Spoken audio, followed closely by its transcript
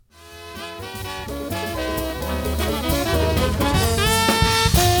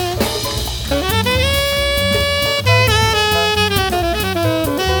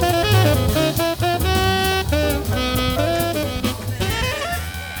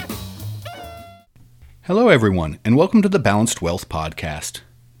Hello, everyone, and welcome to the Balanced Wealth Podcast.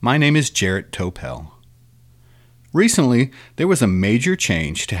 My name is Jarrett Topel. Recently, there was a major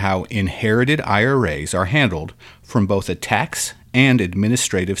change to how inherited IRAs are handled from both a tax and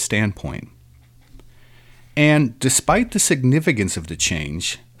administrative standpoint. And despite the significance of the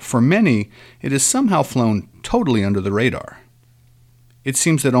change, for many, it has somehow flown totally under the radar. It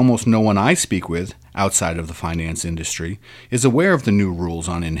seems that almost no one I speak with, outside of the finance industry, is aware of the new rules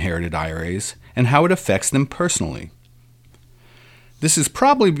on inherited IRAs and how it affects them personally. This is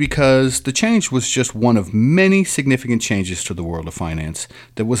probably because the change was just one of many significant changes to the world of finance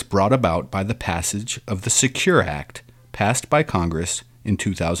that was brought about by the passage of the Secure Act, passed by Congress in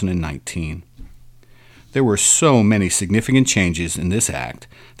 2019. There were so many significant changes in this act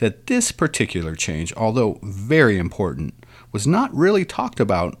that this particular change, although very important, was not really talked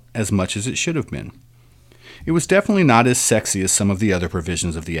about as much as it should have been. It was definitely not as sexy as some of the other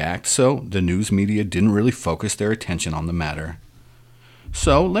provisions of the act, so the news media didn't really focus their attention on the matter.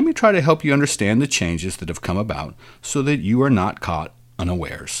 So let me try to help you understand the changes that have come about so that you are not caught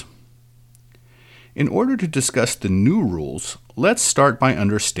unawares. In order to discuss the new rules, let's start by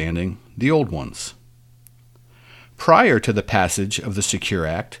understanding the old ones. Prior to the passage of the Secure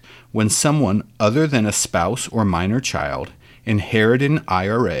Act, when someone other than a spouse or minor child inherited an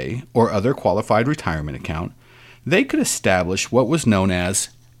IRA or other qualified retirement account, they could establish what was known as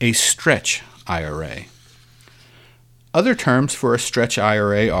a stretch IRA. Other terms for a stretch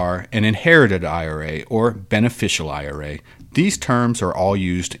IRA are an inherited IRA or beneficial IRA. These terms are all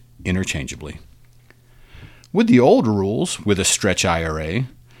used interchangeably. With the old rules, with a stretch IRA,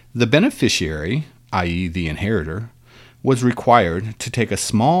 the beneficiary, i.e. the inheritor, was required to take a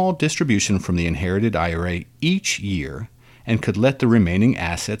small distribution from the inherited IRA each year and could let the remaining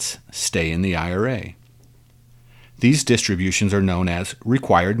assets stay in the IRA. These distributions are known as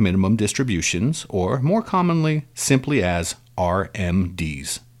required minimum distributions, or more commonly, simply as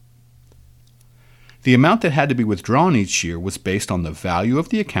RMDs. The amount that had to be withdrawn each year was based on the value of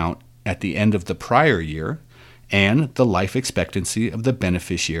the account at the end of the prior year and the life expectancy of the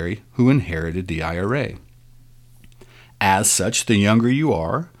beneficiary who inherited the IRA. As such, the younger you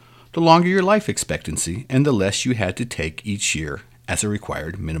are, the longer your life expectancy and the less you had to take each year as a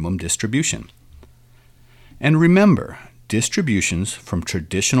required minimum distribution. And remember, distributions from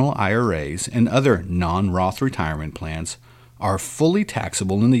traditional IRAs and other non-Roth retirement plans are fully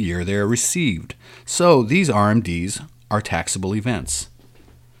taxable in the year they are received, so these RMDs are taxable events.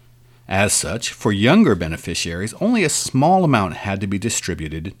 As such, for younger beneficiaries, only a small amount had to be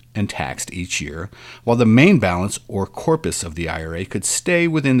distributed and taxed each year, while the main balance or corpus of the IRA could stay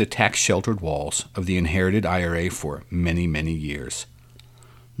within the tax-sheltered walls of the inherited IRA for many, many years.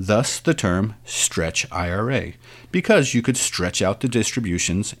 Thus the term stretch IRA, because you could stretch out the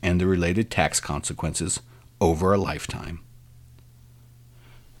distributions and the related tax consequences over a lifetime.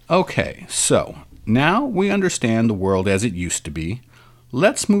 Okay, so now we understand the world as it used to be.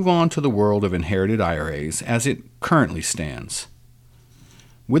 Let's move on to the world of inherited IRAs as it currently stands.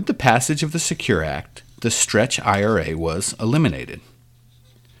 With the passage of the Secure Act, the stretch IRA was eliminated.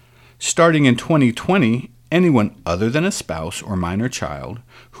 Starting in 2020, anyone other than a spouse or minor child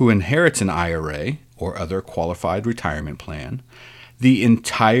who inherits an IRA or other qualified retirement plan, the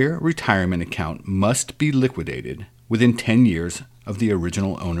entire retirement account must be liquidated within 10 years of the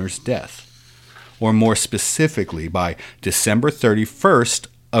original owner's death, or more specifically by December 31st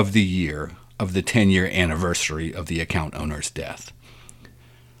of the year of the 10-year anniversary of the account owner's death.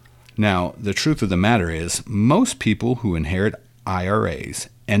 Now, the truth of the matter is, most people who inherit IRAs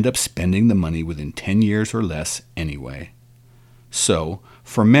end up spending the money within 10 years or less anyway. So,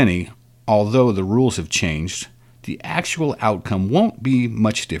 for many, although the rules have changed, the actual outcome won't be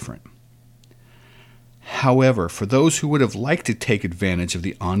much different. However, for those who would have liked to take advantage of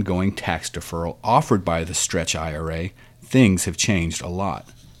the ongoing tax deferral offered by the stretch IRA, things have changed a lot.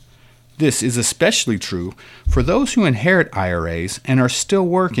 This is especially true for those who inherit IRAs and are still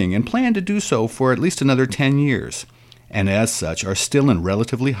working and plan to do so for at least another 10 years, and as such are still in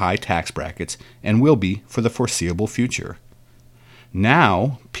relatively high tax brackets and will be for the foreseeable future.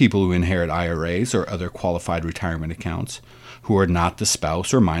 Now, people who inherit IRAs or other qualified retirement accounts, who are not the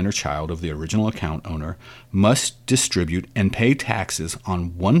spouse or minor child of the original account owner, must distribute and pay taxes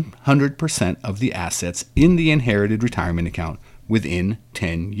on 100% of the assets in the inherited retirement account within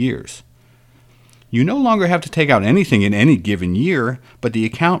 10 years. You no longer have to take out anything in any given year, but the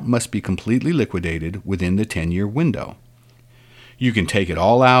account must be completely liquidated within the 10-year window. You can take it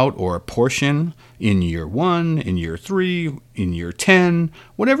all out or a portion in year 1, in year 3, in year 10,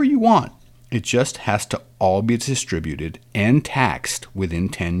 whatever you want. It just has to all be distributed and taxed within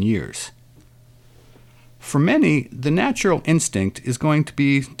 10 years. For many, the natural instinct is going to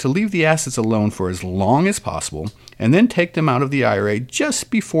be to leave the assets alone for as long as possible and then take them out of the IRA just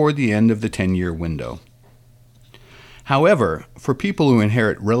before the end of the 10-year window. However, for people who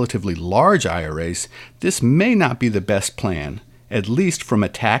inherit relatively large IRAs, this may not be the best plan, at least from a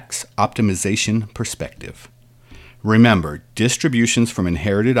tax optimization perspective. Remember, distributions from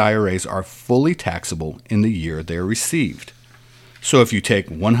inherited IRAs are fully taxable in the year they are received. So if you take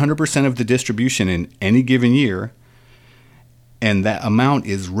 100% of the distribution in any given year, and that amount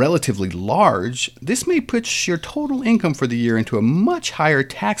is relatively large, this may put your total income for the year into a much higher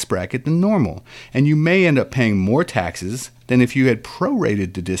tax bracket than normal, and you may end up paying more taxes than if you had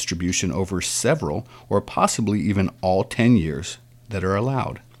prorated the distribution over several or possibly even all 10 years that are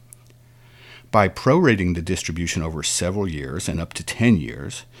allowed. By prorating the distribution over several years and up to 10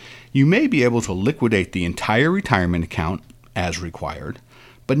 years, you may be able to liquidate the entire retirement account as required,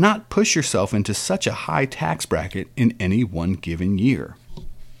 but not push yourself into such a high tax bracket in any one given year.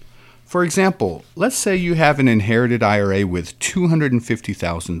 For example, let's say you have an inherited IRA with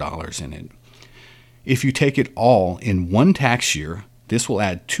 $250,000 in it. If you take it all in one tax year, this will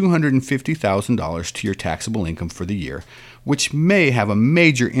add $250,000 to your taxable income for the year, which may have a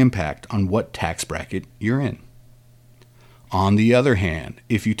major impact on what tax bracket you're in. On the other hand,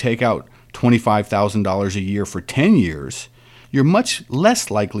 if you take out $25,000 a year for 10 years, you're much less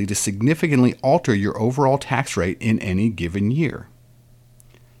likely to significantly alter your overall tax rate in any given year.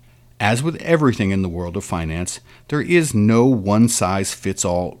 As with everything in the world of finance, there is no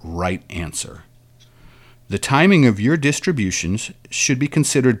one-size-fits-all right answer. The timing of your distributions should be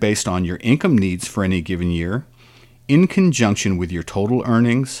considered based on your income needs for any given year, in conjunction with your total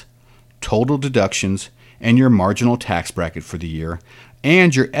earnings, total deductions, and your marginal tax bracket for the year,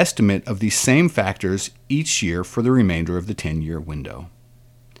 and your estimate of these same factors each year for the remainder of the 10-year window.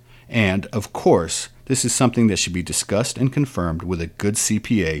 And, of course, this is something that should be discussed and confirmed with a good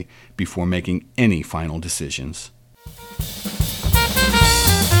CPA before making any final decisions.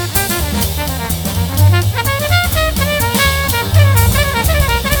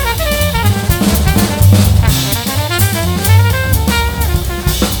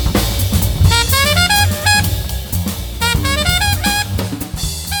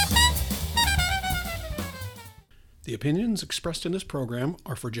 The opinions expressed in this program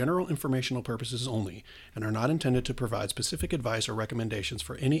are for general informational purposes only and are not intended to provide specific advice or recommendations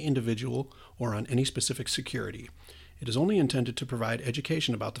for any individual or on any specific security. It is only intended to provide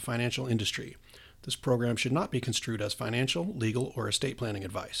education about the financial industry. This program should not be construed as financial, legal, or estate planning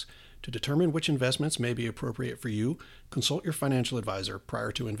advice. To determine which investments may be appropriate for you, consult your financial advisor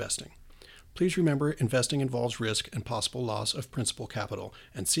prior to investing. Please remember, investing involves risk and possible loss of principal capital,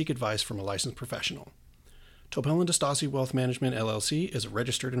 and seek advice from a licensed professional. Topel & DeStassi Wealth Management, LLC is a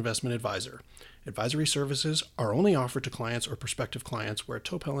registered investment advisor. Advisory services are only offered to clients or prospective clients where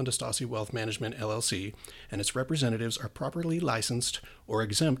Topel & DeStassi Wealth Management, LLC and its representatives are properly licensed or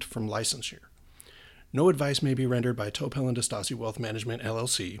exempt from licensure. No advice may be rendered by Topel & DeStassi Wealth Management,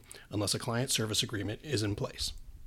 LLC unless a client service agreement is in place.